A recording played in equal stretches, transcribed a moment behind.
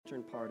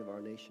eastern part of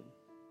our nation.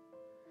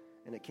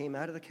 And it came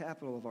out of the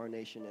capital of our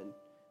nation, and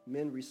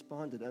men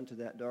responded unto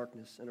that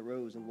darkness and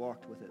arose and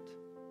walked with it.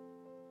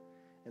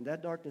 And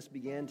that darkness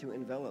began to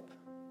envelop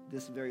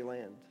this very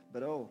land.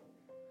 But oh,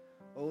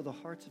 the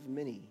hearts of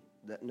many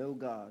that know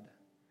God,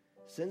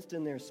 sensed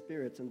in their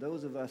spirits, and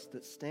those of us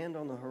that stand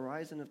on the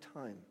horizon of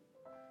time,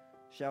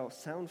 shall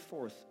sound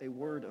forth a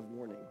word of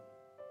warning.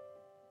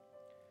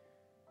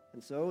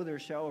 And so there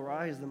shall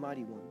arise the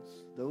mighty ones,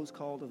 those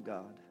called of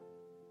God,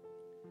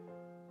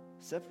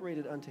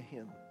 separated unto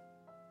him,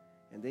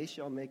 and they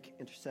shall make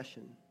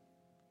intercession.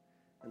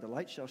 And the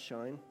light shall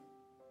shine,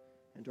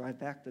 and drive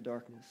back the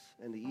darkness,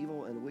 and the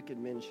evil and wicked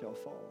men shall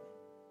fall.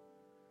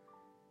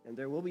 And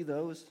there will be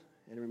those,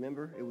 and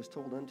remember, it was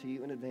told unto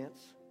you in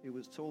advance, it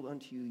was told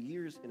unto you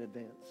years in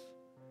advance.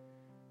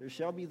 There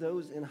shall be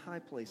those in high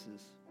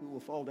places who will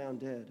fall down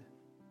dead.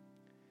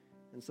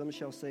 And some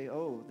shall say,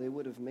 oh, they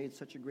would have made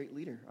such a great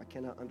leader, I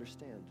cannot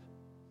understand.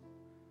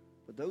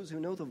 But those who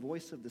know the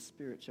voice of the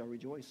Spirit shall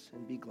rejoice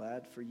and be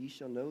glad, for ye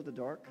shall know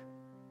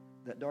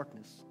that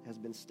darkness has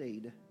been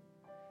stayed,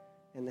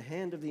 and the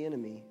hand of the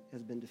enemy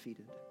has been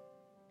defeated.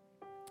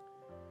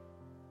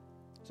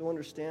 So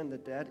understand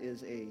that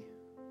is a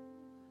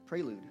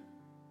prelude.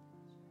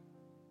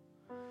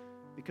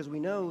 Because we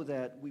know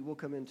that we will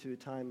come into a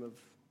time of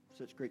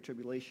such great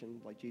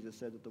tribulation, like Jesus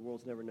said, that the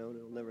world's never known,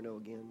 it'll never know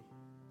again.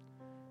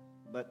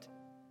 But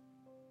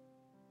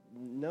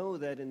know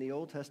that in the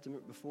Old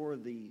Testament, before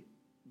the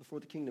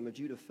kingdom of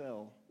Judah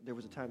fell, there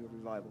was a time of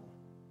revival.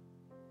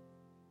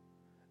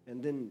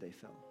 And then they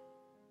fell.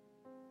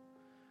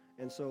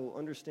 And so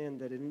understand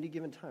that at any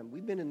given time,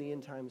 we've been in the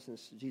end times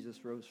since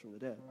Jesus rose from the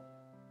dead.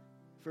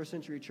 First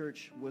century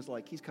church was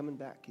like, he's coming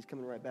back, he's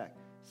coming right back.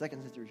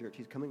 Second century church,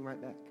 he's coming right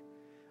back.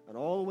 And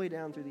all the way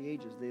down through the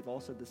ages, they've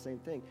all said the same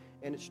thing.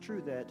 And it's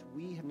true that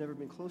we have never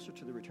been closer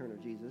to the return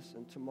of Jesus,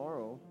 and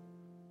tomorrow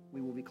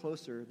we will be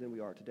closer than we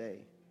are today.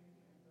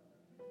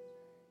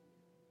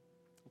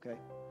 Okay?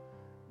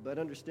 But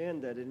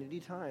understand that at any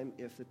time,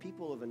 if the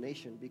people of a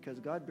nation, because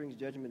God brings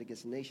judgment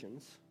against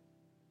nations,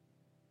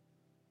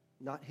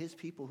 not his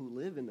people who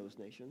live in those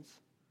nations,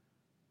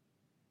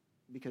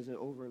 because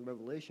over in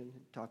Revelation,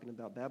 talking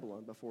about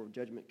Babylon, before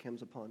judgment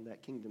comes upon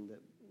that kingdom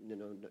that,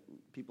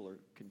 people are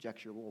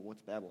conjecture, well,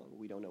 what's Babylon?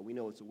 We don't know. We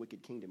know it's a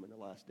wicked kingdom in the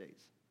last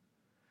days.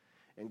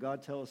 And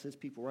God tells his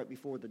people right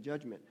before the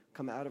judgment,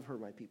 come out of her,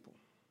 my people.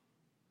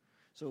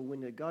 So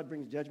when God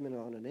brings judgment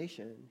on a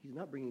nation, he's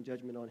not bringing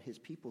judgment on his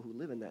people who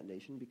live in that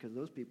nation, because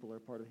those people are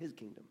part of his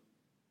kingdom.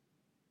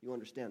 You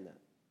understand that?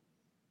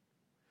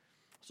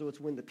 So it's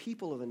when the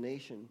people of a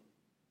nation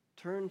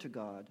turn to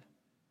God,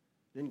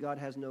 then God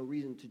has no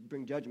reason to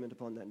bring judgment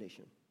upon that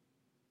nation.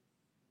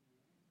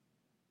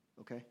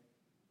 Okay?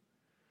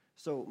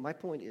 So my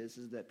point is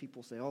that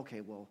people say,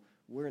 okay, well,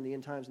 we're in the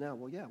end times now.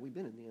 Well, yeah, we've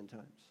been in the end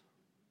times.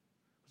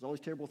 There's all these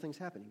terrible things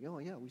happening. Oh,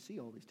 yeah, we see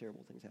all these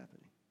terrible things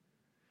happening.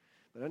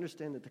 But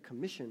understand that the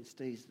commission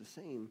stays the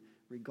same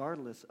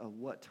regardless of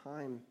what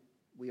time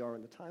we are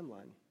in the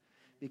timeline.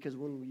 Because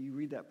when you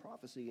read that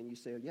prophecy and you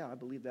say, yeah, I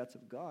believe that's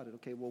of God,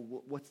 okay, well,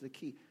 what's the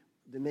key?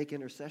 To make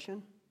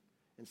intercession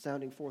and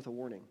sounding forth a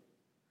warning.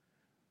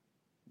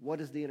 What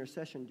does the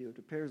intercession do? It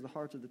prepares the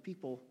hearts of the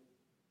people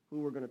who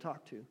we're going to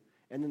talk to.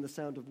 And then the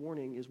sound of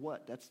warning is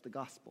what? That's the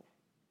gospel.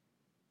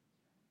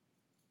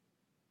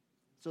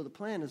 So the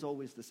plan is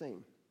always the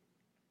same.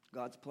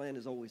 God's plan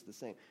is always the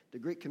same. The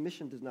Great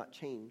Commission does not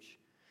change.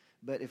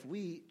 But if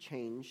we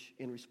change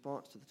in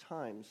response to the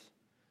times,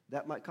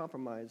 that might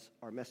compromise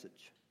our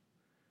message.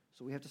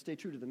 So we have to stay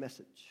true to the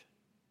message.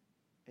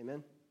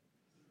 Amen?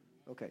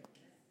 Okay.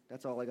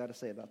 That's all I got to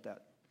say about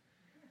that.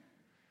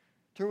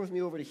 Turn with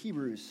me over to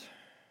Hebrews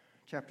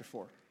chapter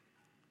 4.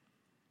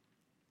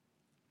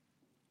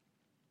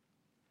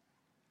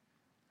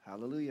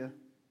 Hallelujah.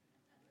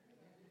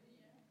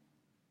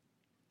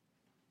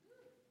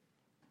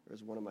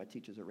 As one of my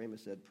teachers at Rhema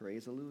said,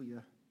 praise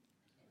hallelujah.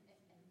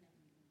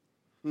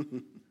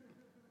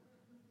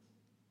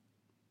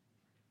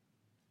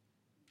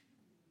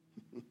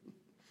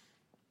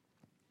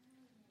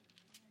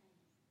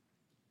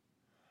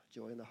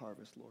 Joy in the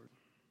harvest, Lord.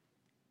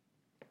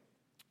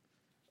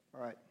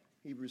 All right,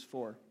 Hebrews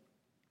 4.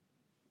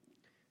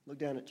 Look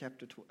down at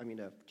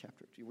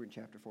we're in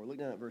chapter 4. Look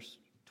down at verse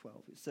 12.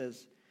 It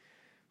says,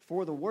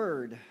 for the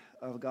word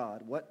of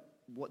God, what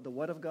the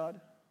what of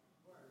God?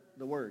 Word.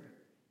 The word.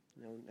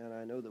 And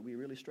I know that we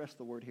really stress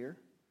the word here,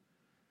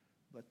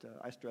 but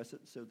I stress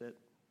it so that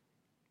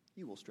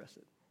you will stress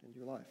it in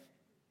your life.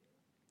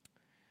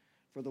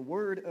 For the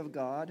word of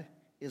God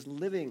is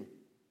living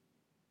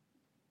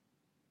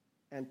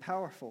and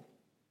powerful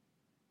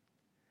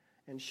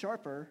and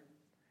sharper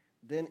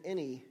than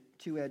any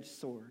two-edged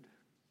sword,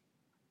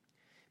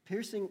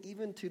 piercing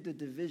even to the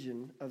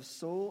division of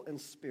soul and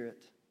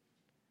spirit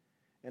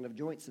and of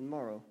joints and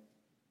marrow,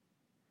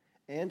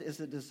 and is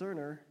a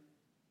discerner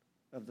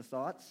of the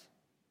thoughts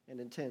and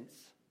intents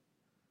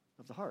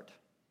of the heart.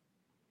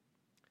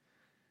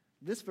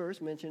 This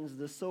verse mentions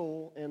the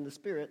soul and the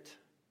spirit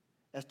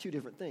as two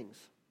different things.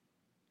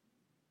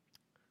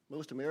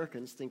 Most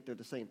Americans think they're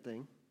the same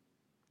thing.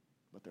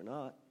 but they're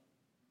not.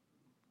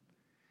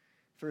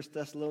 1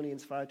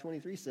 Thessalonians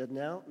 5:23 said,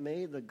 "Now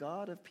may the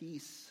God of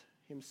peace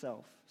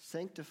himself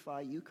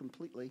sanctify you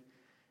completely,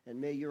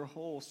 and may your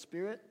whole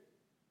spirit,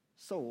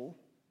 soul,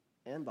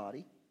 and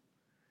body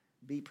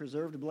be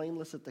preserved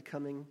blameless at the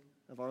coming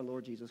of our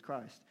Lord Jesus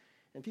Christ."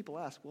 And people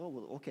ask, well,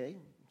 okay,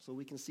 so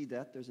we can see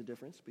that there's a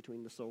difference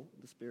between the soul,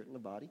 the spirit, and the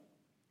body.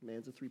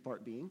 Man's a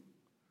three-part being.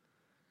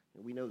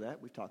 And we know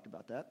that. We've talked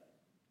about that.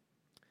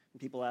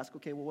 And people ask,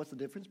 okay, well, what's the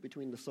difference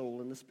between the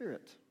soul and the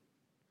spirit?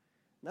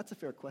 And that's a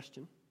fair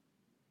question.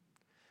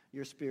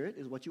 Your spirit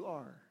is what you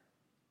are.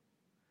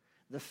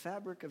 The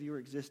fabric of your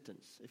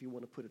existence, if you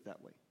want to put it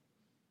that way.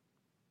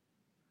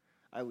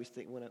 I always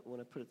think, when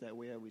I put it that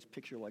way, I always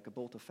picture like a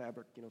bolt of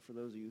fabric. For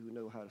those of you who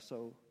know how to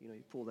sew,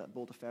 you pull that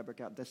bolt of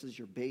fabric out. This is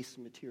your base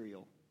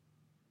material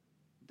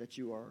that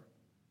you are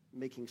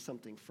making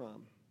something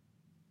from.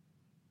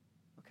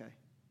 Okay?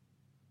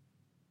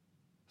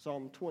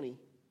 Psalm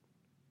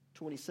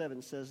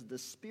 20:27 says, "The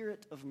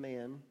spirit of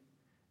man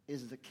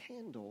is the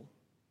candle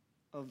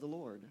of the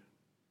Lord,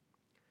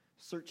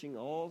 searching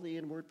all the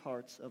inward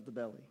parts of the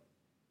belly."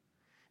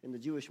 In the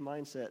Jewish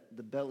mindset,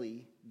 the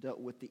belly dealt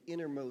with the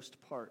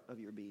innermost part of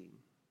your being.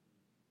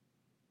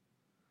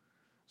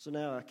 So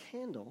now a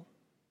candle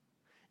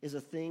is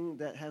a thing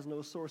that has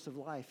no source of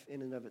life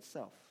in and of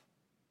itself.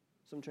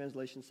 Some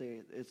translations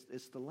say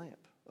it's the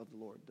lamp of the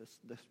Lord.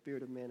 The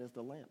spirit of man is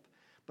the lamp.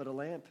 But a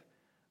lamp,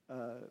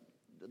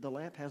 the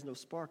lamp has no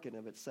spark in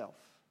and of itself.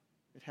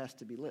 It has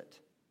to be lit.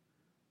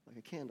 Like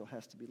a candle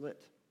has to be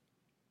lit.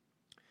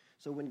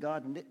 So when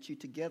God knit you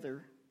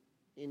together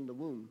in the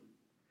womb,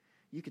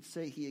 you could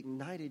say he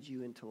ignited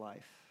you into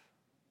life.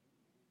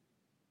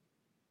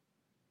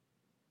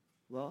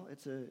 Well,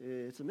 it's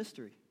a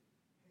mystery.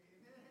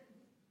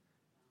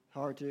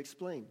 Hard to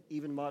explain.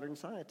 Even modern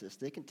scientists,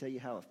 they can tell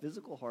you how a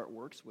physical heart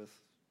works with,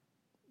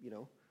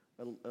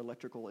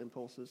 electrical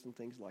impulses and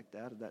things like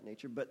that, of that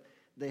nature, but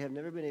they have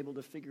never been able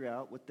to figure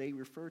out what they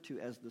refer to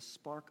as the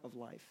spark of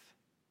life.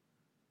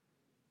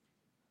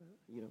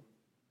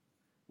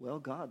 Well,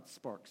 God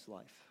sparks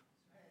life.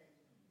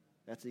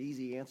 That's the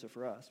easy answer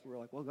for us. We're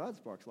like, well, God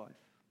sparks life.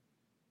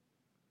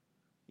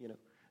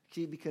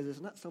 See, because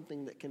it's not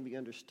something that can be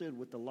understood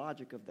with the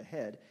logic of the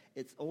head.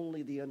 It's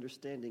only the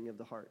understanding of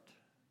the heart.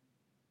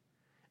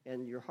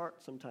 And your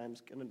heart sometimes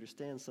can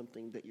understand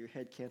something that your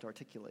head can't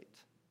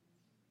articulate.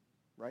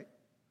 Right?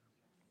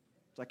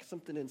 It's like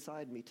something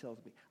inside me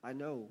tells me, I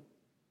know,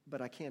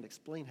 but I can't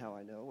explain how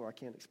I know, or I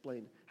can't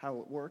explain how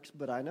it works,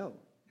 but I know.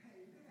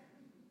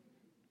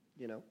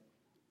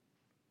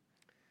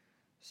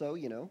 So,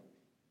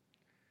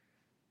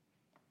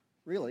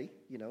 really,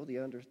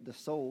 the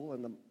soul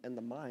and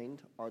the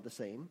mind are the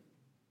same.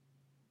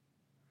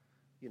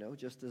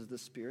 Just as the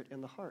spirit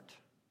and the heart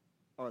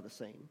are the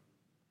same.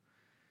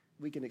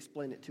 We can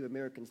explain it to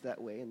Americans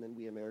that way, and then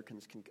we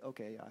Americans can,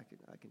 okay,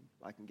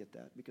 I can get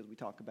that, because we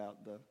talk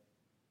about the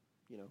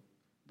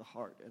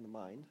heart and the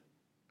mind.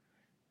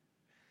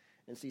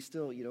 And see,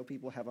 still,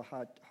 people have a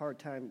hard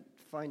time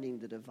finding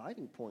the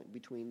dividing point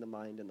between the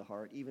mind and the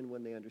heart, even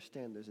when they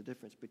understand there's a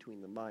difference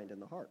between the mind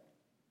and the heart.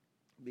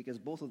 Because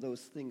both of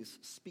those things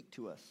speak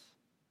to us,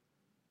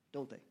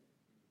 don't they?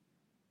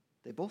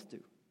 They both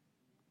do.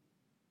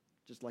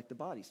 Just like the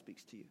body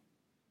speaks to you.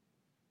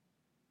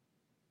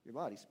 Your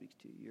body speaks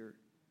to you.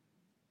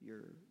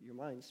 Your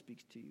mind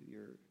speaks to you.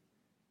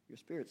 Your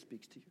spirit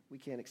speaks to you. We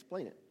can't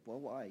explain it. Well,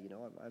 why?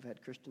 I've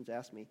had Christians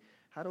ask me,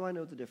 how do I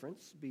know the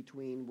difference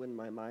between when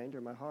my mind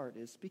or my heart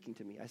is speaking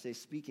to me? I say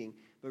speaking,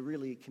 but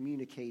really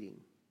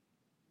communicating.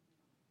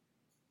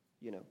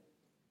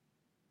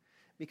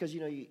 Because,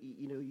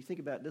 you think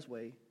about it this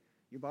way,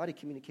 your body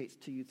communicates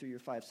to you through your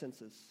five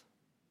senses.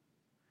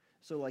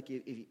 So,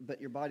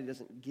 but your body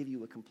doesn't give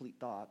you a complete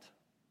thought.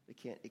 It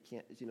can't,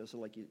 so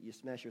like you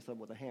smash your thumb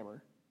with a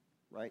hammer,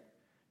 right?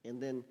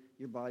 And then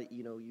your body,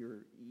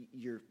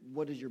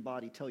 what does your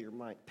body tell your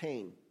mind?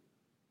 Pain.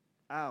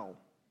 Ow.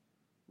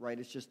 Right?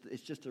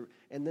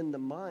 And then the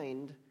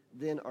mind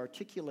then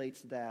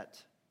articulates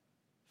that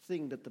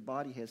thing that the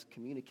body has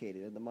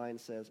communicated. And the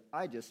mind says,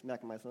 I just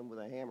smacked my thumb with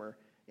a hammer,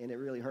 and it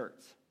really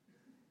hurts.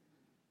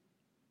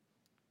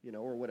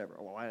 Or whatever.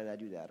 Well, why did I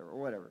do that? Or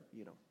whatever,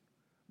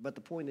 But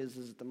the point is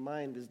that the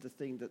mind is the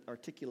thing that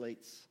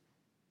articulates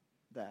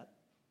that,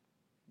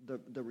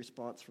 the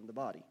response from the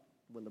body,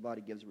 when the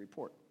body gives a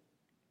report.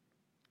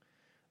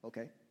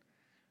 Okay?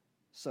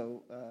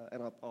 So,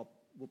 and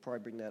we'll probably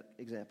bring that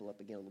example up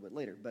again a little bit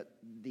later. But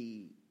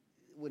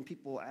when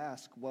people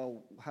ask,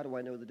 well, how do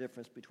I know the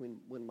difference between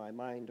when my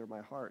mind or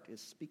my heart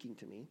is speaking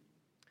to me?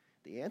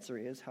 The answer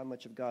is, how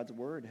much of God's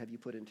word have you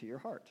put into your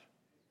heart?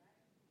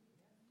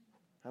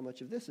 How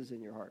much of this is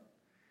in your heart?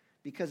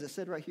 Because it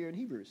said right here in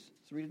Hebrews.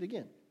 Let's read it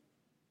again.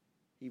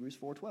 Hebrews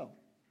 4:12.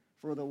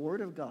 For the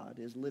word of God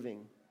is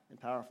living and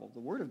powerful. The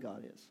word of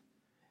God is.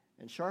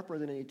 And sharper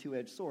than any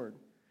two-edged sword,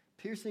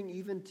 piercing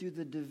even to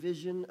the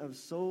division of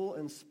soul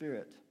and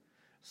spirit.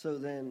 So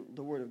then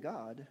the word of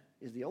God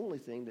is the only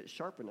thing that's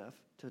sharp enough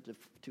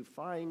to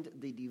find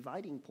the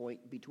dividing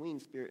point between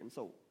spirit and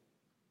soul.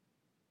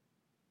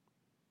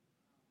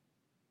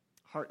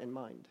 heart and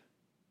mind.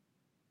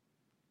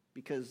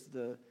 Because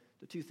the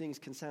two things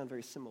can sound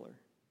very similar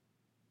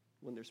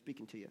when they're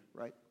speaking to you,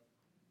 right?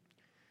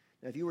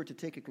 Now, if you were to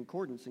take a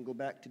concordance and go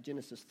back to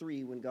Genesis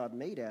 3, when God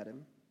made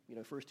Adam,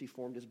 first he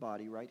formed his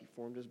body, right? He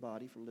formed his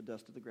body from the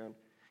dust of the ground.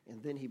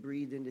 And then he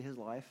breathed into his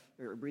life,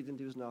 or breathed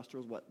into his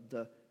nostrils, what?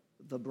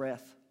 The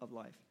breath of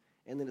life.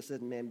 And then it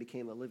said man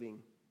became a living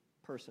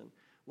person.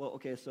 Well,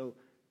 okay, so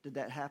did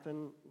that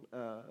happen?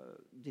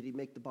 Did he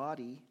make the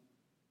body?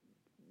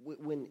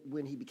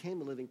 When he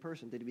became a living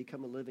person, did he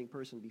become a living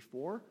person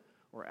before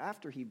or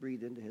after he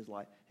breathed into his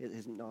life,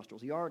 his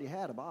nostrils? He already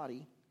had a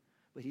body,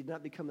 but he did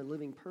not become a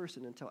living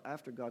person until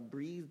after God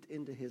breathed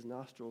into his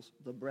nostrils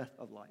the breath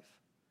of life.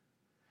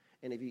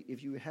 And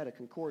if you had a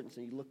concordance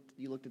and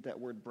you looked at that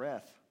word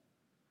breath,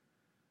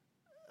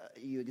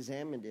 you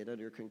examined it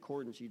under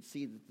concordance, you'd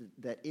see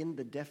that in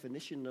the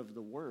definition of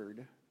the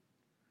word,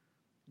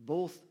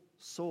 both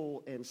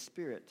soul and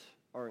spirit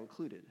are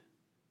included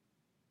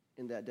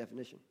in that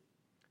definition.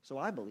 So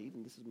I believe,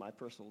 and this is my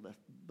personal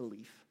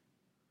belief,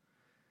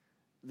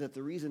 that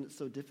the reason it's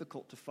so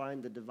difficult to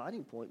find the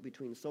dividing point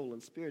between soul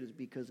and spirit is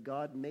because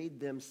God made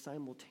them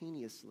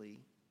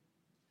simultaneously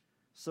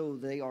so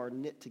they are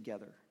knit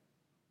together.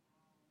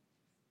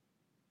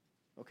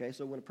 Okay,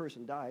 so when a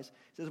person dies,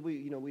 it says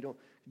we don't,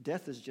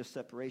 death is just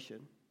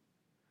separation.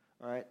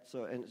 All right,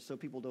 so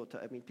people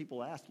don't,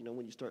 people ask,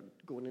 when you start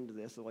going into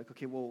this, they're like,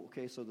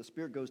 okay, so the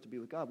spirit goes to be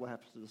with God, what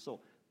happens to the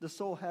soul? The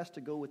soul has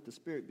to go with the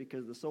spirit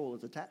because the soul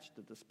is attached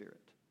to the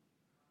spirit.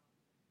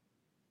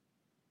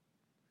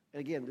 And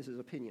again, this is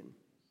opinion.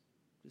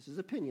 This is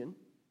opinion.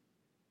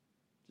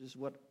 This is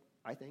what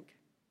I think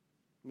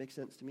makes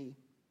sense to me.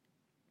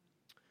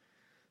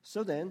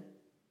 So then,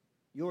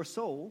 your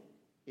soul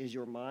is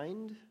your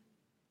mind,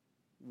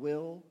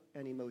 will,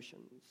 and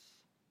emotions.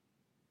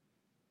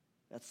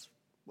 That's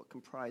what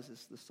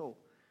comprises the soul.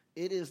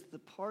 It is the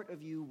part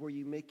of you where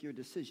you make your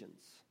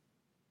decisions.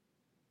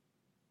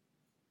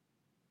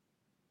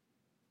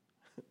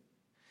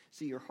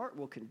 See, your heart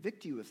will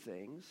convict you of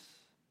things.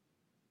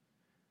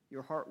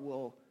 Your heart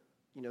will,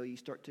 you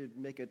start to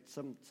make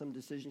some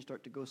decision,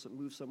 start to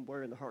move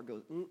somewhere, and the heart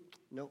goes,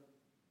 nope.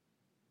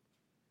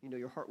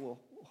 Your heart will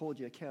hold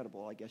you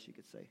accountable, I guess you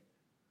could say.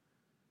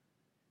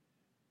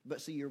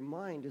 But see, your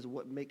mind is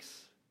what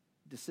makes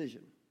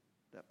decision.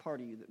 That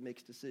part of you that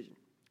makes decision.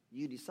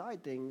 You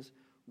decide things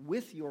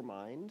with your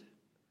mind,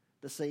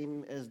 the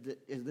same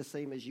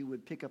as you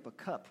would pick up a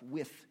cup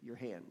with your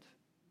hand.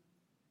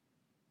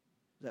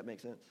 Does that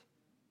make sense?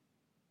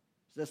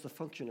 So that's the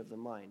function of the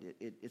mind.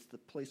 It's the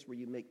place where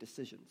you make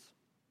decisions,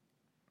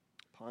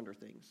 ponder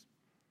things.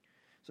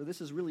 So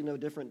this is really no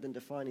different than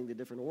defining the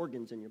different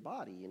organs in your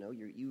body.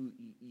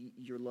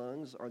 Your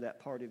lungs are that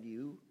part of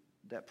you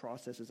that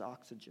processes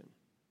oxygen.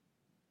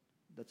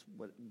 That's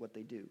what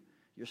they do.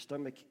 Your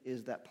stomach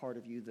is that part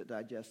of you that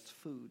digests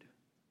food.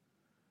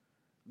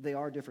 They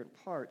are different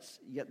parts,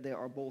 yet they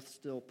are both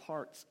still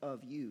parts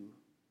of you.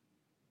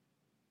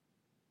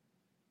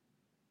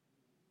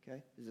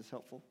 Okay, is this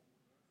helpful?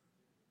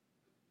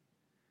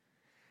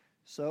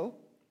 So,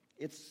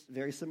 it's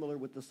very similar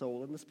with the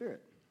soul and the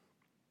spirit.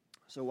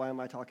 So why am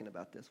I talking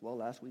about this? Well,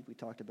 last week we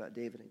talked about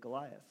David and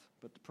Goliath,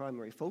 but the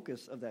primary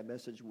focus of that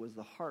message was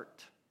the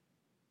heart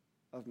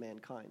of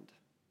mankind,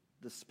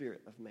 the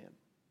spirit of man.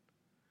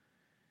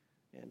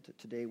 And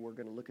today we're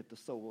going to look at the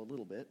soul a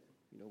little bit.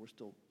 We're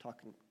still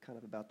talking kind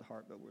of about the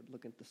heart, but we're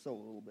looking at the soul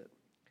a little bit.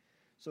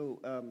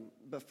 So,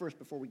 but first,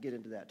 before we get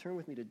into that, turn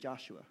with me to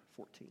Joshua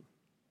 14.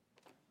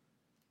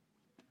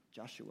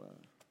 Joshua.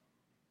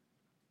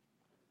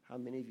 How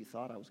many of you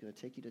thought I was going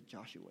to take you to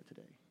Joshua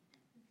today?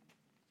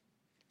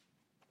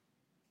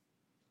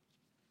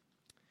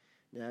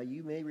 Now,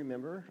 you may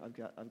remember, I've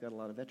got a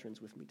lot of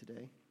veterans with me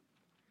today.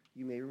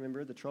 You may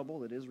remember the trouble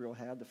that Israel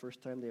had the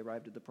first time they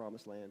arrived at the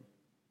Promised Land.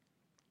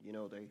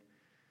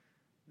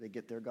 They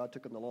get there. God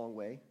took them the long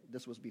way.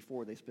 This was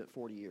before they spent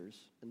 40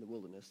 years in the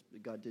wilderness.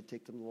 God did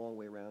take them the long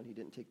way around. He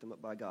didn't take them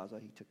up by Gaza.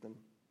 He took them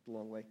the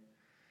long way.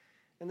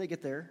 And they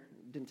get there.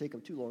 It didn't take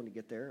them too long to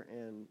get there.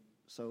 And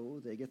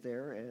so they get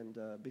there. And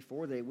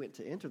before they went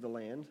to enter the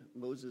land,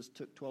 Moses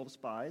took 12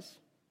 spies.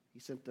 He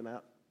sent them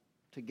out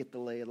to get the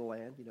lay of the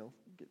land,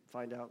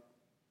 find out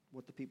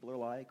what the people are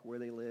like, where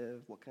they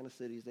live, what kind of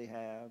cities they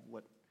have,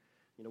 what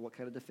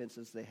kind of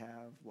defenses they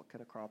have, what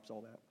kind of crops,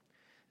 all that.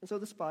 And so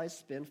the spies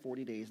spend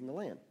 40 days in the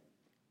land.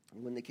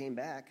 And when they came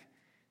back,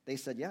 they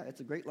said, yeah,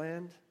 it's a great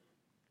land,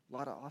 a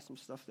lot of awesome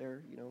stuff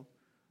there,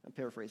 I'm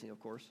paraphrasing, of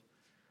course.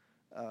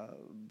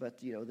 But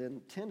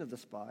then 10 of the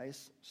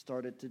spies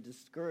started to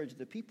discourage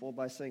the people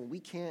by saying, we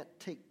can't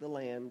take the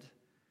land.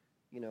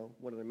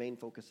 One of their main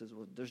focuses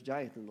was, there's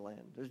giants in the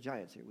land. There's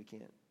giants here. We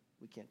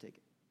can't take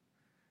it.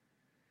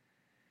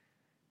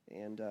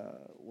 And,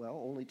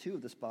 only 2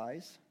 of the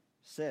spies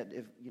said,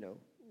 if,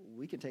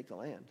 we can take the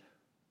land.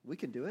 We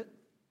can do it.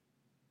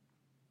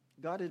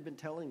 God had been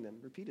telling them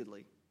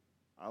repeatedly,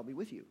 I'll be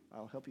with you.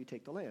 I'll help you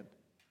take the land.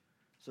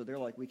 So they're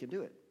like, we can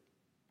do it.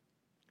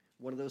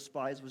 One of those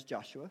spies was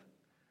Joshua.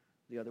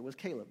 The other was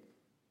Caleb.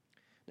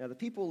 Now the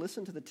people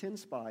listened to the 10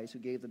 spies who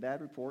gave the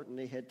bad report, and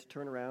they had to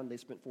turn around. They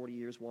spent 40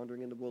 years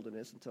wandering in the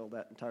wilderness until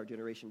that entire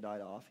generation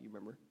died off, you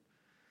remember.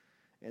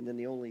 And then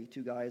the only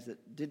 2 guys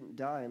that didn't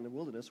die in the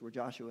wilderness were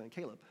Joshua and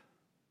Caleb.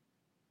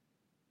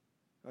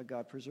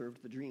 God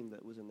preserved the dream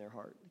that was in their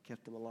heart. He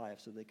kept them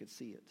alive so they could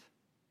see it.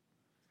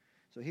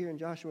 So here in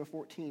Joshua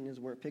 14 is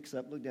where it picks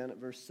up. Look down at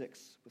verse 6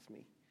 with me.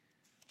 It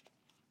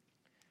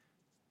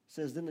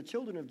says, Then the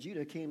children of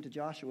Judah came to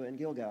Joshua in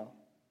Gilgal.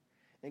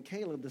 And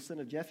Caleb, the son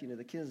of Jephunneh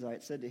the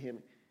Kenizzite, said to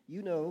him,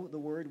 You know the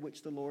word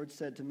which the Lord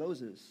said to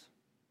Moses,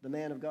 the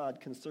man of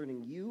God,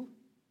 concerning you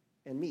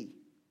and me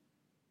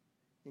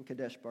in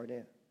Kadesh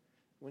Barnea.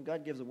 When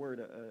God gives a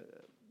word,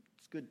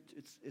 it's good.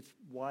 It's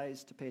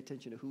wise to pay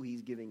attention to who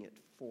he's giving it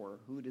for.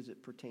 Who does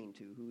it pertain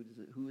to?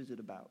 Who is it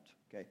about?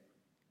 Okay.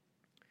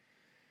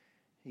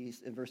 He's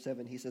in verse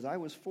 7. He says, I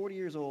was 40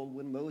 years old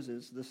when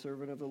Moses, the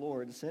servant of the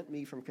Lord, sent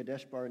me from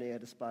Kadesh Barnea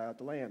to spy out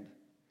the land.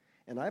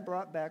 And I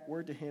brought back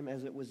word to him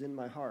as it was in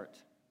my heart.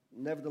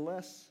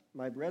 Nevertheless,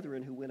 my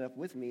brethren who went up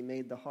with me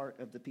made the heart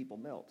of the people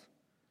melt.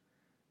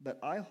 But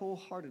I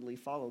wholeheartedly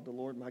followed the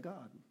Lord my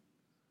God.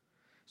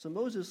 So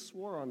Moses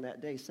swore on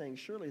that day, saying,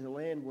 Surely the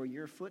land where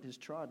your foot has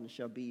trodden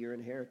shall be your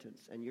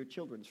inheritance, and your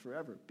children's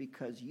forever,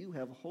 because you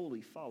have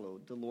wholly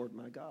followed the Lord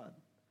my God.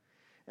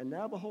 And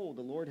now behold,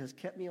 the Lord has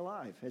kept me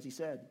alive, as he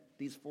said,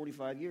 these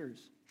 45 years,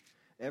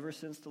 ever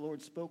since the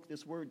Lord spoke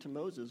this word to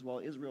Moses while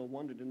Israel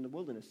wandered in the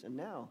wilderness. And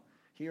now,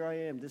 here I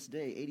am this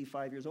day,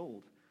 85 years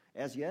old.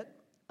 As yet,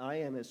 I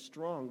am as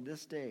strong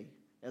this day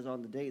as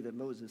on the day that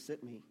Moses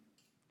sent me.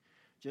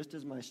 Just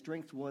as my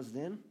strength was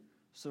then,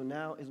 so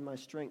now is my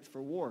strength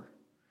for war,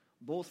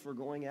 both for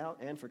going out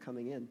and for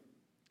coming in.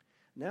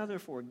 Now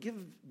therefore, give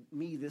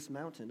me this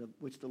mountain of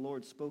which the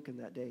Lord spoke in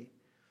that day.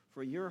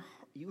 For you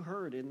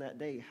heard in that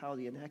day how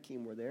the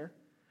Anakim were there,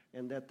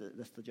 and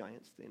that's the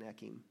giants, the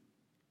Anakim.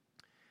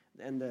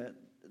 And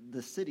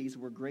the cities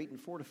were great and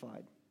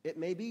fortified. It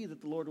may be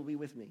that the Lord will be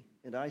with me,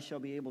 and I shall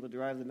be able to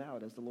drive them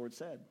out, as the Lord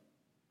said.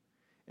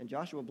 And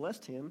Joshua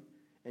blessed him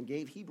and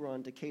gave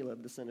Hebron to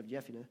Caleb, the son of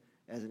Jephunneh,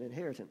 as an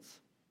inheritance.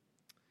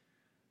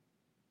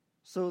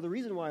 So the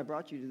reason why I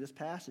brought you to this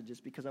passage is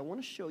because I want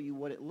to show you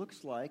what it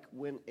looks like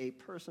when a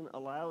person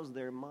allows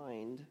their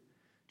mind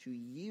to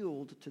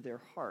yield to their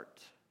heart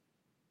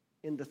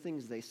in the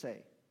things they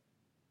say.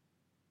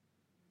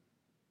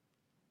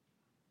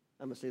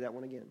 I'm going to say that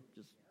one again.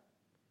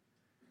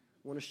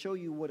 I want to show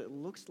you what it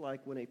looks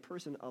like when a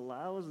person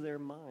allows their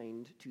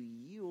mind to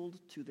yield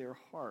to their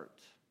heart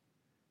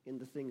in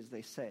the things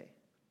they say.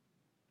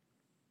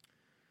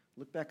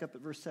 Look back up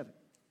at verse 7.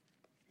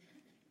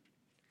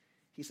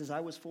 He says, I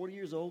was 40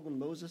 years old when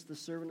Moses, the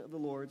servant of the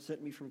Lord,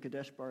 sent me from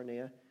Kadesh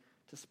Barnea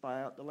to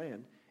spy out the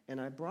land. And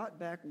I brought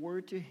back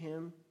word to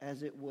him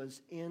as it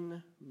was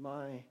in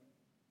my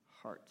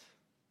heart.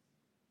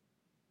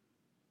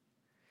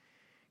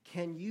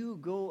 Can you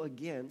go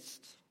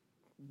against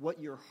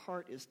what your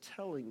heart is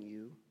telling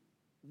you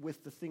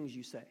with the things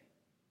you say?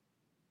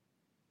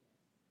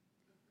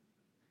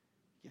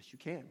 Yes, you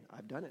can.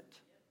 I've done it.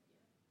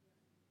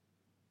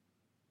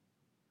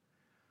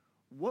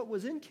 What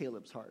was in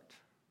Caleb's heart?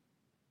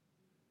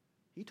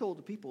 He told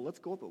the people, let's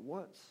go up at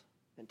once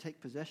and take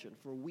possession,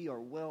 for we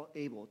are well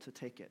able to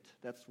take it.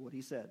 That's what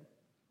he said.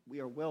 We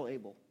are well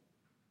able.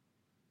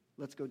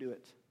 Let's go do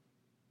it.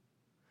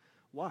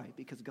 Why?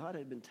 Because God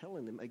had been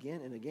telling them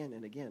again and again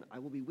and again, I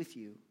will be with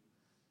you,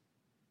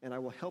 and I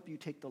will help you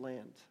take the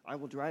land. I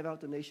will drive out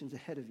the nations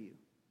ahead of you.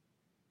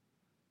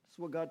 That's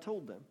what God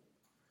told them.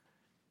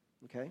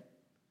 Okay?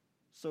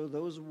 So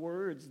those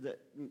words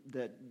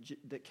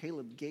that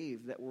Caleb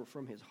gave that were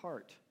from his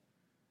heart,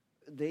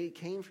 they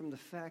came from the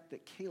fact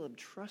that Caleb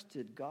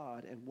trusted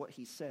God and what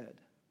he said.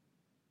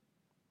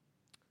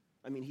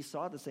 I mean, he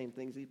saw the same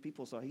things these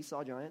people saw. He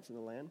saw giants in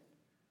the land.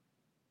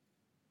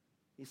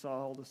 He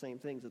saw all the same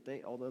things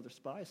that all the other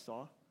spies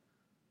saw.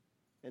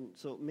 And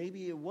so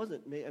maybe it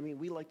wasn't,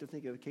 we like to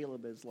think of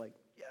Caleb as like,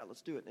 yeah,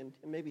 let's do it. And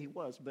maybe he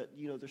was, but,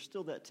 there's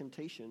still that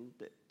temptation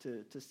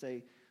to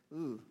say,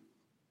 ooh,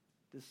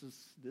 this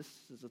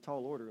is a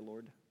tall order,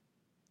 Lord.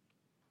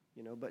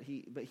 But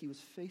he was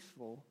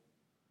faithful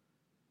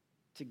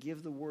to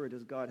give the word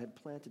as God had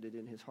planted it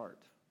in his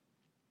heart.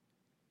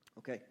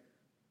 Okay.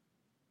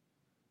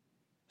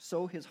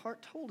 So his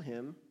heart told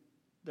him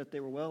that they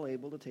were well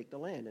able to take the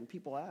land. And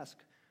people ask,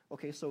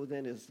 okay, so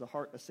then is the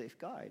heart a safe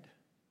guide?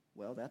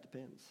 Well, that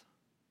depends.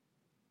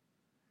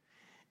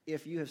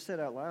 If you have said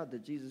out loud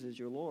that Jesus is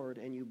your Lord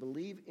and you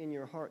believe in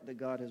your heart that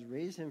God has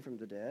raised him from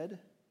the dead,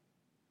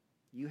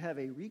 you have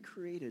a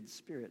recreated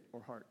spirit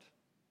or heart.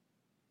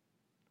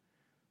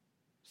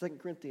 2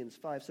 Corinthians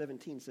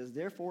 5:17 says,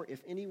 therefore,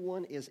 if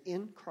anyone is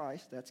in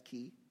Christ, that's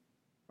key.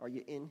 Are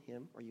you in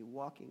him? Are you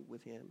walking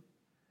with him?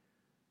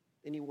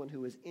 Anyone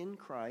who is in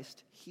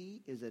Christ,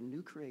 he is a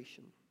new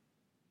creation.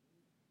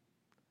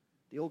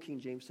 The old King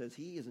James says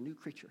he is a new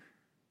creature.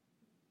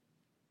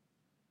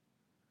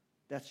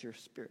 That's your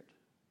spirit,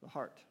 the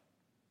heart.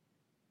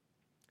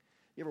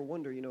 You ever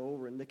wonder,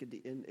 over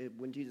in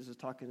when Jesus is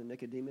talking to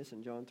Nicodemus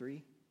in John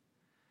 3,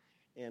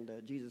 And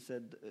Jesus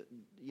said,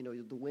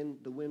 the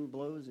wind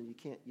blows and you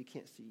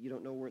can't see, you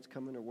don't know where it's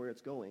coming or where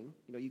it's going.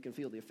 You can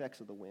feel the effects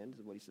of the wind,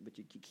 is what he said, but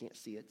you can't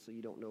see it, so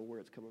you don't know where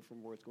it's coming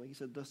from, where it's going. He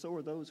said, so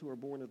are those who are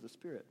born of the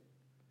Spirit.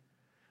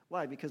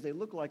 Why? Because they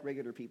look like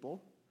regular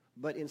people,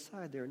 but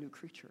inside they're a new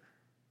creature.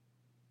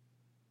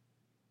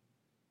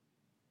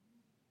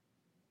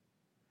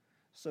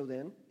 So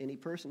then, any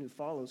person who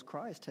follows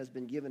Christ has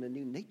been given a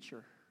new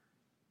nature.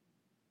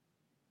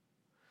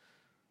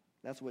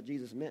 That's what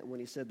Jesus meant when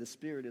he said the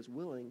spirit is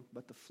willing,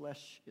 but the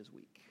flesh is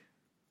weak.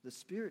 The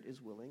spirit is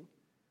willing,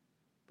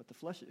 but the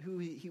flesh, who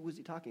was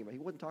he talking about? He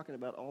wasn't talking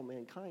about all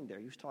mankind there.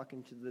 He was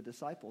talking to the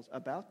disciples,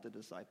 about the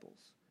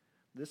disciples.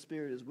 This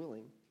spirit is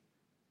willing,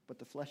 but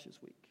the flesh is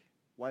weak.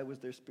 Why was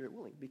their spirit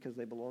willing? Because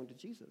they belonged to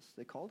Jesus.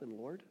 They called him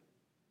Lord.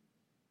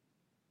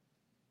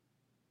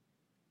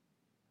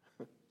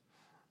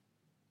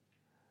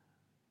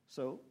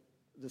 So,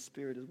 the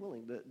spirit is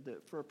willing.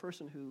 For a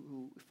person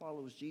who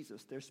follows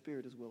Jesus, their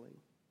spirit is willing.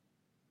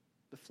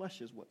 The flesh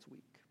is what's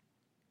weak.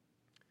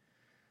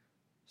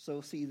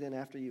 So see then,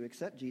 after you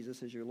accept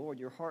Jesus as your Lord,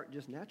 your heart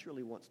just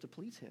naturally wants to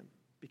please him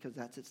because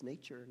that's its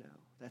nature now.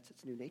 That's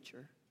its new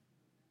nature.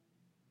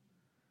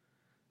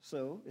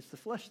 So it's the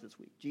flesh that's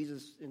weak.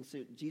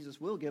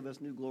 Jesus will give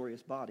us new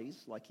glorious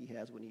bodies like he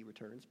has when he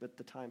returns, but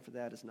the time for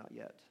that is not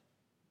yet.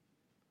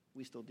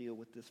 We still deal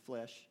with this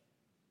flesh.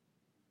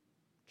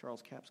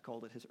 Charles Capps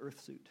called it his earth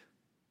suit.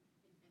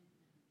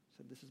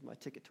 Said, this is my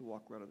ticket to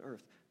walk around on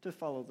earth, to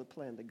follow the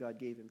plan that God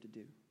gave him to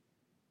do.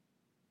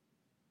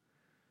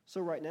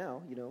 So right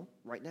now,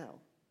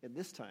 at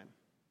this time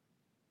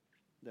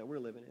that we're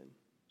living in,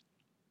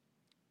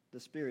 the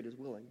spirit is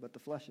willing, but the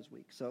flesh is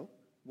weak. So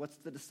what's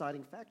the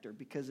deciding factor?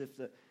 Because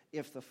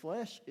if the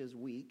flesh is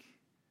weak,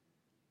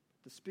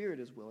 the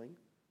spirit is willing,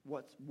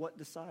 what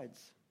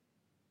decides?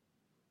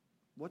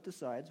 What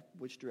decides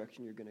which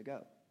direction you're going to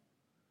go?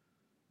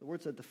 The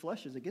word said the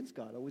flesh is against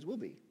God, always will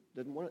be.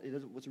 It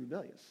was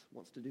rebellious,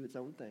 wants to do its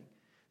own thing.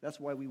 That's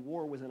why we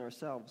war within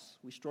ourselves.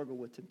 We struggle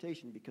with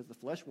temptation because the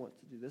flesh wants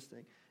to do this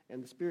thing,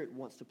 and the spirit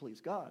wants to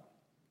please God.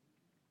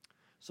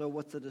 So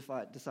what's the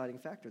deciding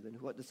factor then?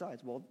 What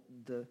decides? Well,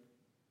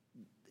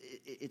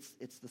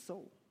 it's the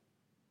soul.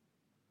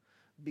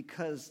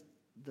 Because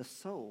the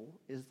soul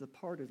is the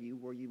part of you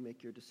where you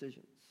make your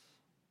decisions.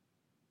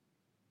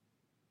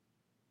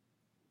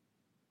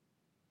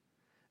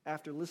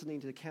 After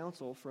listening to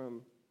counsel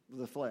from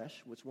the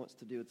flesh, which wants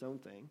to do its own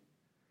thing,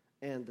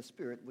 and the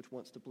spirit, which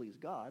wants to please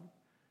God,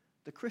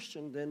 the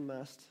Christian then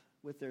must,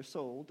 with their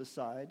soul,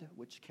 decide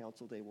which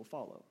counsel they will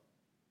follow.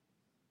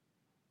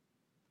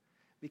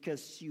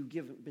 Because you've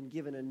been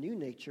given a new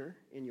nature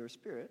in your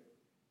spirit,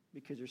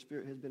 because your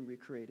spirit has been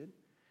recreated,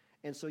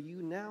 and so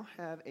you now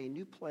have a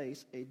new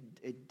place, a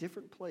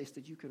different place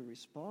that you can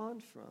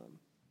respond from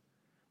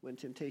when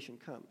temptation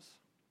comes.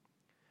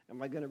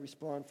 Am I going to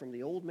respond from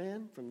the old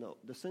man, from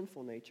the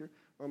sinful nature,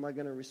 or am I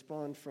going to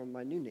respond from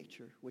my new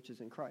nature, which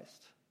is in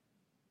Christ?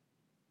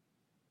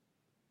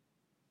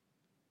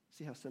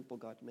 See how simple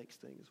God makes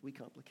things. We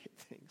complicate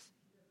things.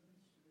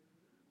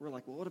 We're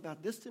like, well, what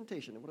about this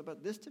temptation? And what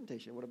about this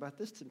temptation? What about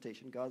this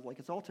temptation? God's like,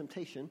 it's all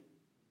temptation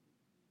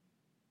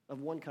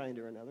of one kind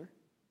or another.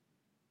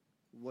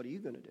 What are you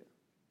going to do?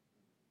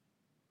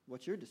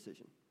 What's your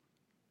decision?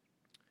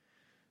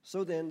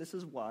 So then, this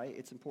is why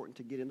it's important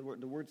to get in the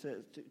Word. The Word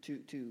says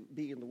to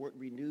be in the Word,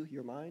 renew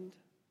your mind.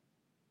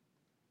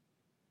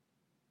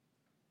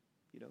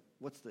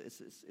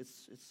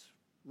 It's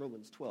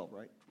Romans 12,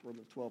 right?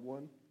 Romans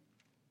 12:1.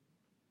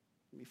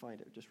 Let me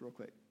find it just real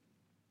quick.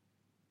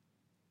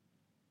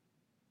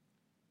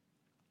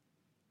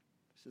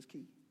 This is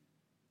key.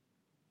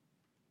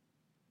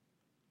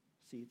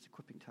 See, it's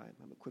equipping time.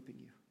 I'm equipping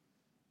you.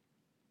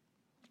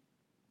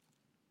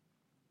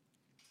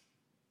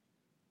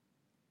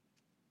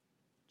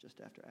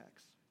 Just after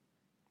Acts.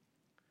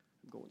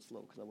 I'm going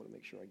slow because I want to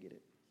make sure I get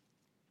it.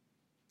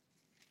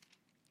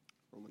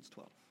 Romans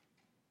 12.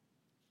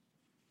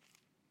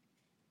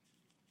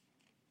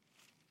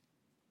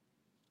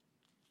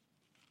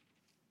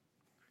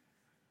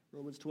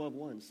 Romans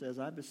 12:1 says,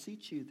 I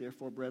beseech you,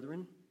 therefore,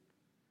 brethren,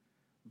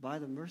 by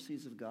the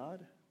mercies of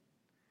God,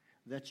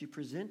 that you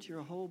present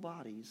your whole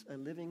bodies a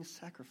living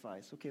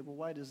sacrifice. Okay, well,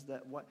 why does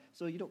that?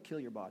 So you don't kill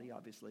your body,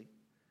 obviously.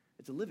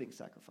 It's a living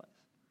sacrifice.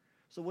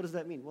 So what does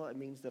that mean? Well, it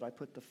means that I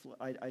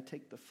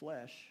take the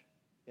flesh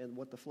and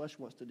what the flesh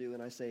wants to do,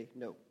 and I say,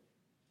 no.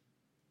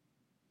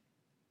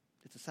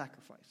 It's a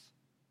sacrifice.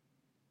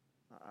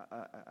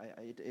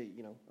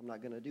 I'm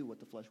not going to do what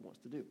the flesh wants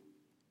to do.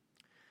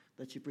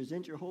 That you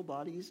present your whole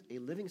bodies a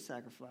living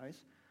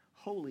sacrifice,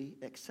 holy,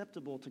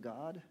 acceptable to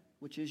God,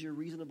 which is your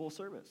reasonable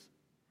service.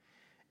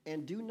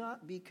 And do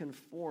not be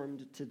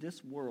conformed to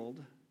this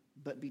world,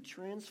 but be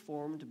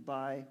transformed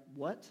by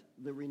what?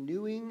 The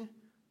renewing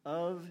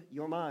of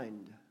your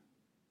mind,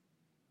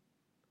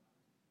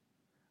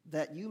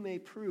 that you may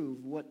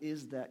prove what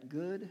is that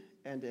good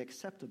and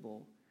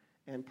acceptable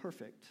and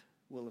perfect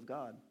will of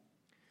God.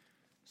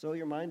 So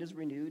your mind is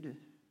renewed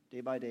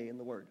day by day in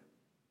the Word.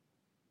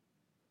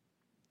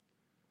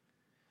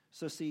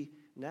 So see,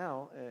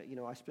 now,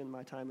 I spend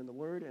my time in the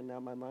Word, and now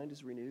my mind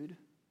is renewed.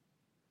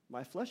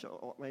 My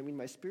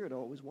spirit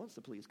always wants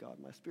to please God.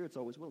 My spirit's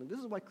always willing. This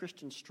is why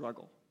Christians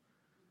struggle.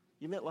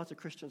 You met lots of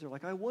Christians who are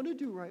like, I want to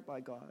do right by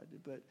God,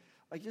 but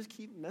I just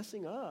keep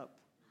messing up.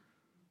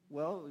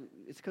 Well,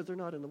 it's because they're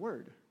not in the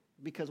Word.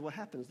 Because what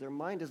happens? Their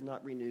mind is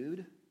not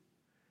renewed,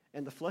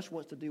 and the flesh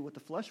wants to do what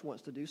the flesh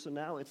wants to do. So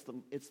now it's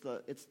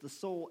the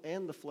soul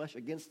and the flesh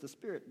against the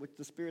spirit, which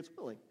the spirit's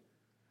willing.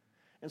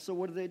 And so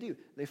what do?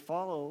 They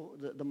follow,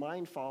 the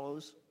mind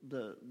follows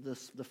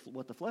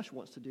what the flesh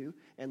wants to do,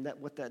 and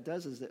what that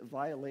does is it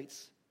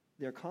violates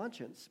their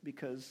conscience,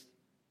 because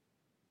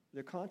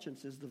their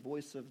conscience is the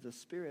voice of the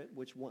spirit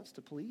which wants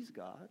to please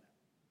God.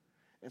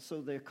 And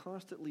so they're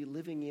constantly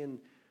living in,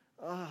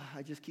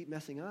 I just keep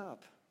messing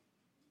up.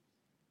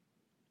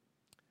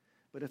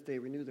 But if they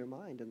renew their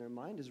mind, and their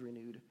mind is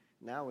renewed,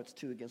 now it's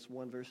 2 against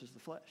 1 versus the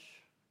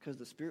flesh, because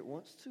the spirit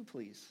wants to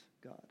please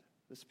God.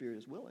 The spirit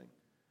is willing.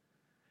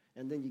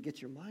 And then you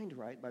get your mind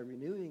right by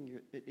renewing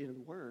it in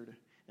the Word,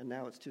 and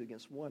now it's 2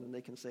 against 1, and they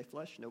can say,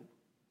 flesh, no.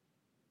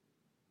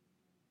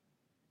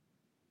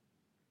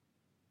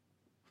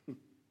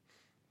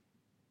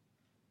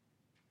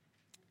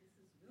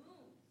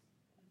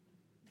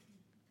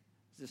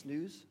 Is this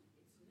news? It's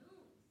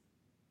news.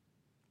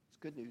 It's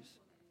good news.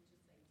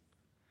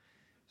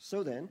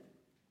 So then,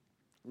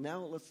 now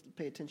let's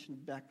pay attention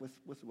back with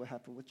what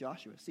happened with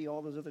Joshua. See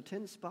all those other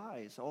 10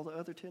 spies, all the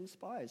other 10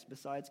 spies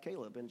besides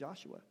Caleb and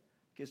Joshua.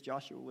 Because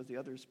Joshua was the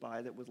other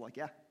spy that was like,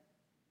 yeah,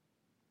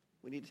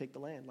 we need to take the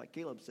land, like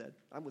Caleb said.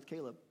 I'm with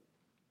Caleb,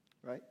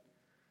 right?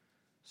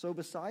 So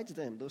besides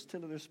them, those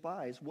 10 other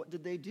spies, what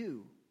did they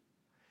do?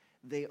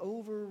 They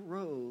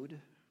overrode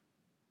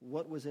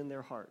what was in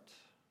their heart.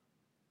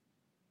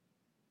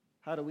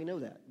 How do we know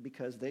that?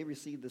 Because they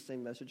received the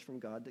same message from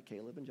God that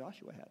Caleb and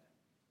Joshua had.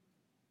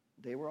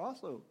 They were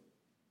also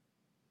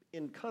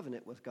in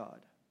covenant with God.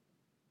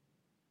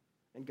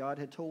 And God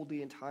had told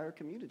the entire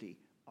community,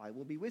 I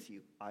will be with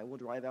you. I will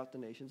drive out the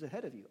nations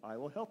ahead of you. I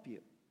will help you.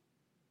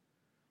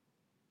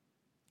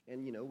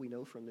 And we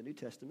know from the New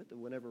Testament that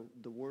whenever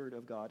the word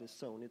of God is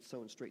sown, it's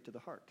sown straight to the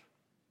heart.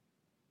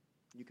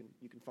 You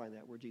can find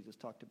that where Jesus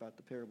talked about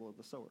the parable of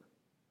the sower.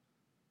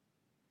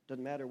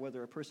 Doesn't matter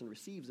whether a person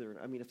receives it or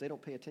not. If they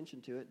don't pay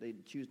attention to it, they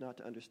choose not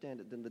to understand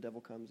it, then the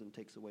devil comes and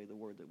takes away the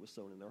word that was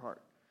sown in their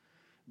heart.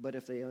 But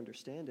if they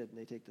understand it and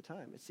they take the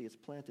time, it's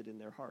planted in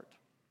their heart.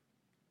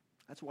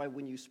 That's why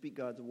when you speak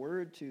God's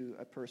word to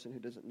a person who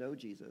doesn't know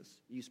Jesus,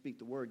 you speak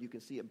the word, you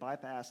can see it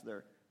bypass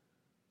their,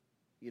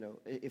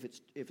 if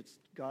it's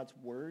God's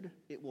word,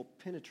 it will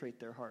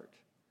penetrate their heart.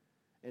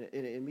 And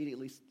it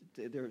immediately,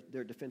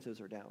 their defenses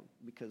are down,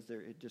 because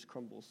it just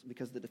crumbles,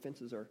 because the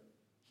defenses are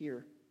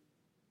here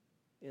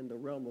in the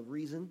realm of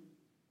reason.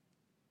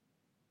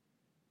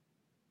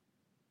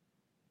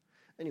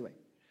 Anyway,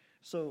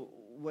 so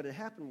what had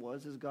happened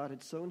was God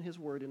had sown his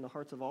word in the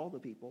hearts of all the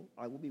people.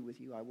 I will be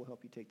with you. I will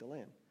help you take the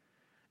land.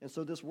 And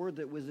so this word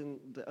that was in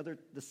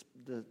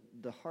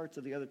the hearts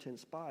of the other 10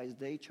 spies,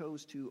 they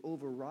chose to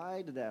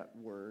override that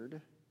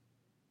word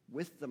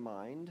with the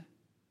mind,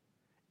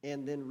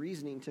 and then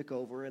reasoning took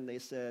over, and they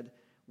said,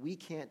 we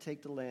can't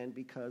take the land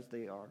because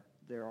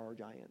there are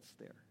giants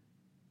there.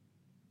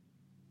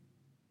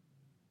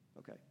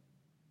 Okay.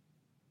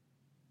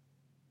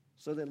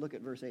 So then look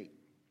at verse 8.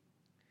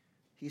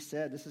 He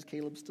said, this is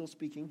Caleb still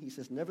speaking, he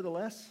says,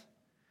 nevertheless,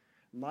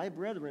 my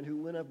brethren who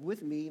went up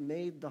with me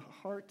made the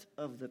heart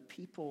of the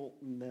people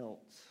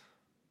melt.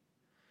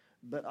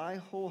 But I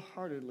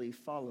wholeheartedly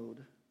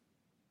followed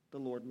the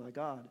Lord my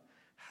God.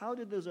 How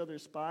did those other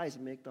spies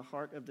make the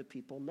heart of the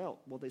people melt?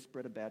 Well, they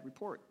spread a bad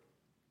report.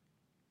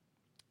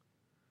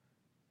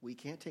 We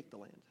can't take the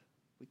land.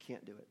 We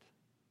can't do it.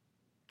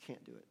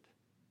 Can't do it.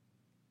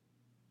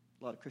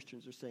 A lot of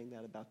Christians are saying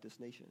that about this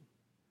nation.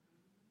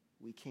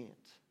 We can't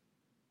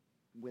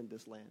win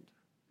this land.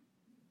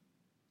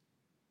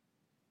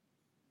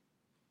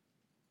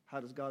 How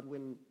does God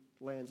win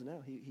lands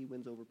now? He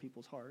wins over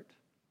people's heart.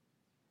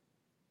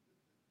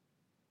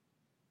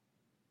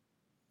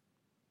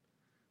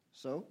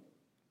 So,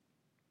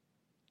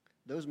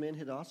 those men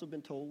had also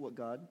been told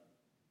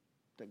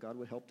that God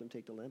would help them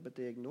take the land, but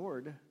they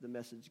ignored the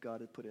message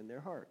God had put in their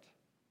heart.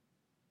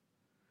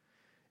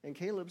 And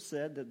Caleb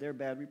said that their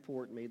bad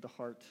report made the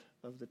heart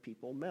of the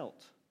people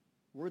melt.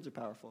 Words are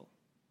powerful.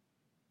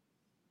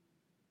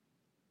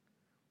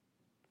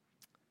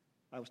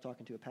 I was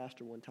talking to a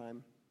pastor one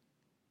time.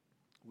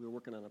 We were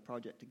working on a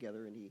project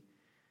together, and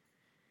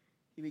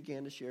he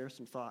began to share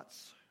some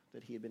thoughts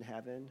that he had been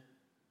having,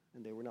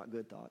 and they were not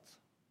good thoughts.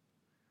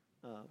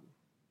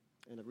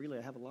 And really,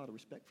 I have a lot of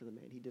respect for the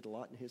man. He did a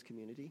lot in his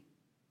community,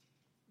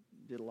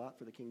 did a lot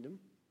for the kingdom.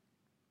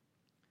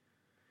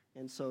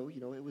 And so,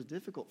 it was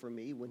difficult for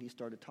me when he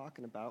started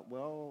talking about,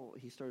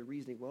 he started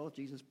reasoning, if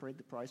Jesus paid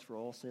the price for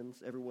all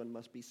sins, everyone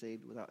must be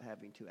saved without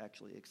having to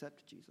actually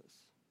accept Jesus.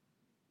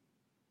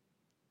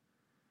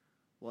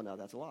 Well, now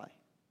that's a lie.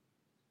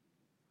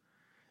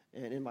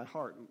 And in my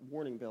heart,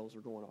 warning bells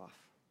are going off.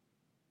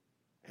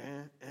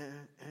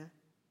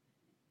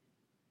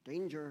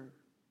 Danger.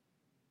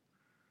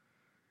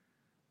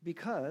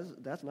 because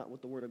that's not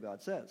what the Word of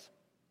God says.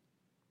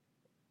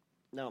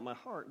 Now, my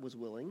heart was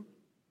willing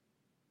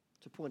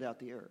to point out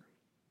the error,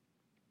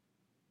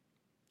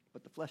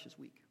 but the flesh is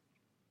weak.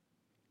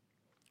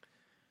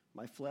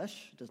 My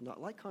flesh does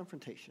not like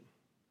confrontation.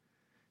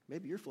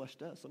 Maybe your flesh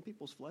does. Some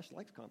people's flesh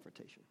likes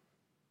confrontation.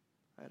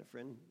 I had a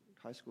friend in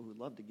high school who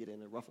loved to get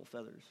in and ruffle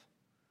feathers.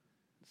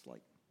 It's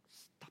like,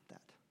 stop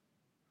that.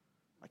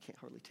 I can't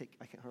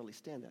hardly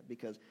stand that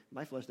because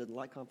my flesh doesn't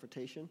like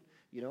confrontation.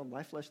 You know,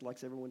 my flesh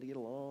likes everyone to get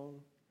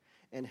along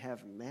and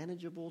have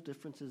manageable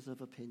differences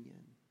of opinion.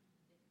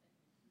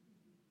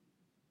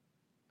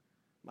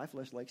 My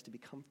flesh likes to be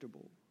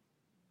comfortable,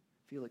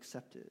 feel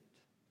accepted.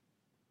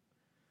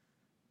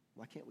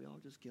 Why can't we all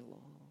just get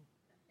along?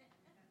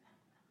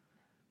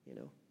 You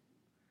know?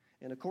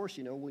 And of course,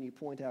 you know, when you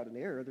point out an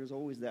error, there's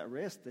always that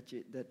risk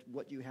that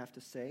what you have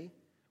to say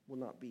will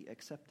not be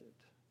accepted.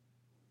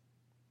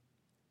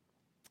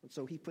 And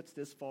so he puts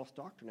this false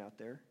doctrine out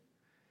there,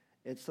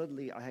 and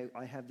suddenly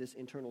I have this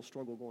internal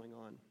struggle going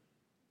on.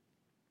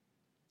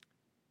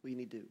 We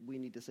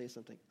need to say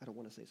something. I don't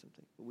want to say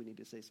something, but we need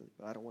to say something,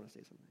 but I don't want to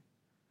say something.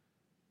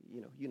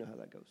 You know how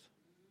that goes.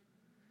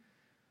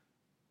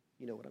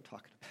 You know what I'm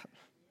talking about.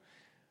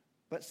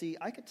 But see,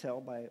 I could tell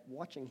by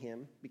watching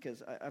him,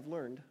 because I've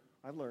learned,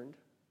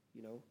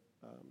 you know,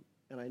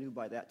 and I knew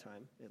by that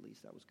time, at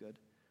least that was good,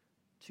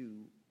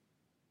 to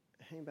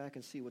hang back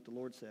and see what the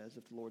Lord says,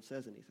 if the Lord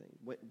says anything.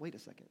 Wait a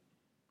second.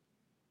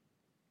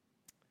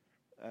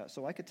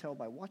 So I could tell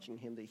by watching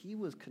him that he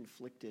was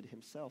conflicted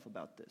himself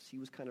about this. He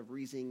was kind of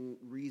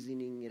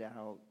reasoning it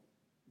out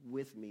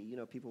with me. You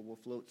know, people will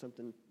float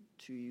something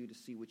to you to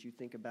see what you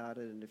think about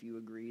it, and if you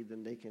agree,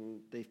 then they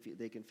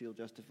can feel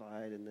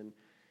justified, and then,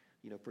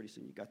 you know, pretty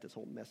soon you got this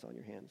whole mess on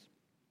your hands.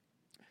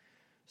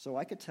 So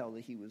I could tell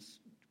that he was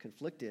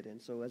conflicted, and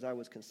so as I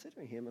was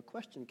considering him, a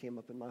question came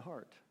up in my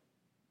heart.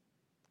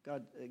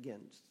 God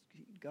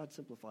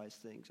simplifies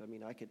things. I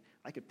mean, I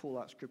could pull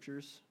out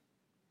scriptures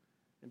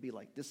and be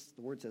like, this,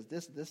 the word says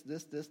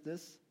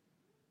this.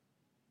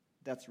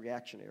 That's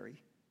reactionary,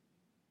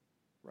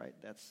 right?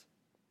 That's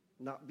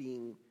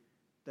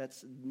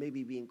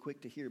maybe being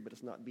quick to hear, but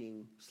it's not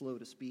being slow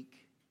to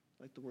speak.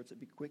 Like the word said,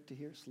 be quick to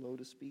hear, slow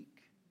to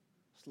speak,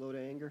 slow to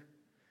anger.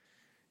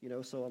 You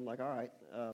know, so I'm like, all right,